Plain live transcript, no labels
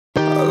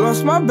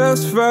lost my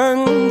best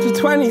friend to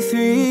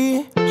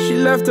 23. She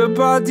left her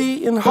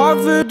body and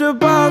hovered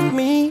above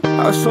me.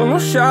 I saw no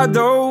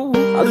shadow,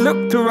 I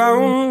looked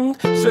around,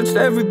 searched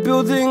every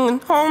building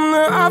and home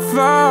that I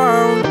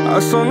found. I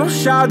saw no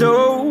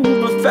shadow,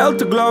 but felt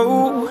the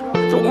glow.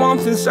 The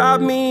warmth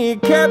inside me,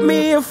 it kept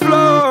me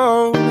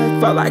afloat. It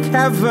felt like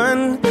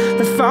heaven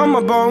had found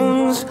my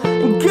bones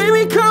and gave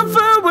me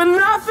comfort when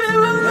I feel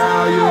alone.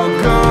 Now you're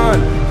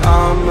gone,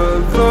 I'm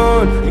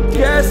alone. I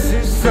guess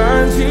it's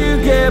time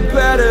to get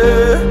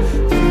better.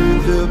 Through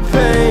the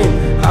pain,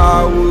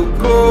 I will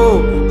go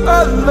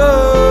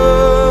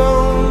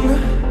alone.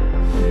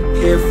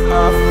 If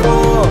I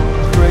fall,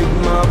 break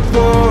my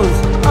bones,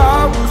 I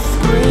will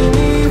scream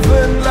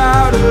even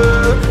louder.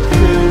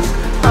 'Cause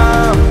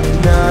I'm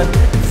not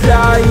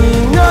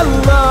dying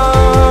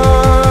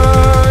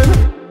alone.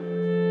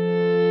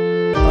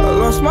 I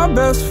lost my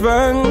best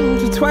friend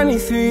to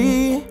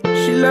 23.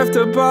 She left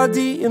her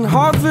body and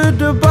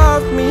hovered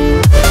above me.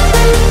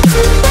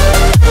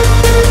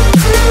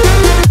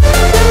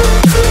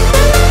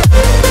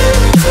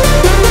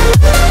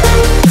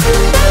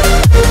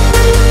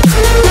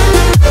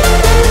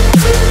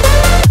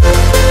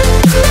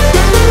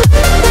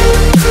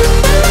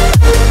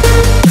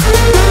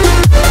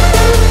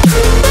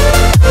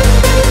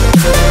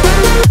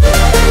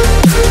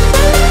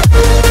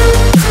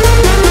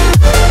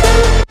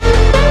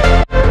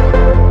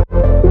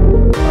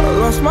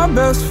 My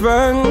best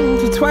friend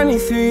to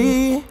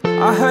 23.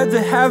 I heard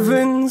the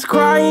heavens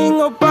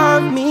crying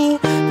above me.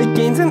 They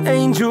gained an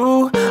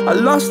angel, I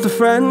lost a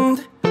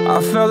friend. I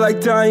felt like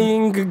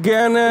dying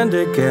again and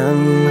again.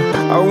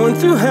 I went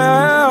through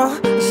hell,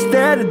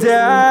 stared at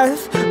death,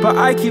 but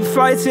I keep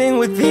fighting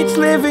with each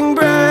living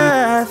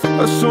breath.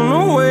 I saw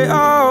no way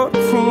out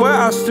from where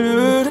I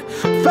stood.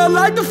 Felt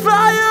like the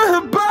fire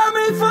had burned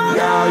me through.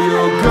 Now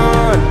you're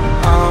gone,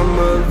 I'm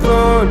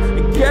alone.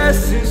 I guess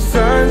it's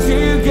time to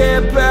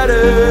get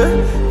better.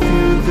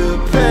 Through the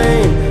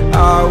pain, I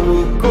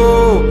will go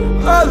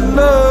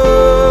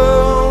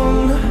alone.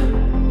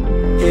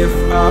 If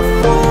I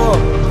fall,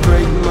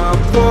 break my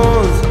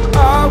bones,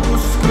 I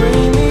will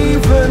scream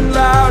even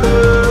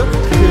louder.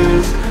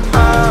 'Cause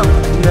I'm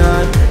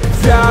not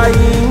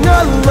dying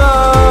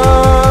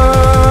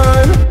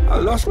alone. I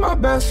lost my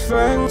best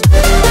friend.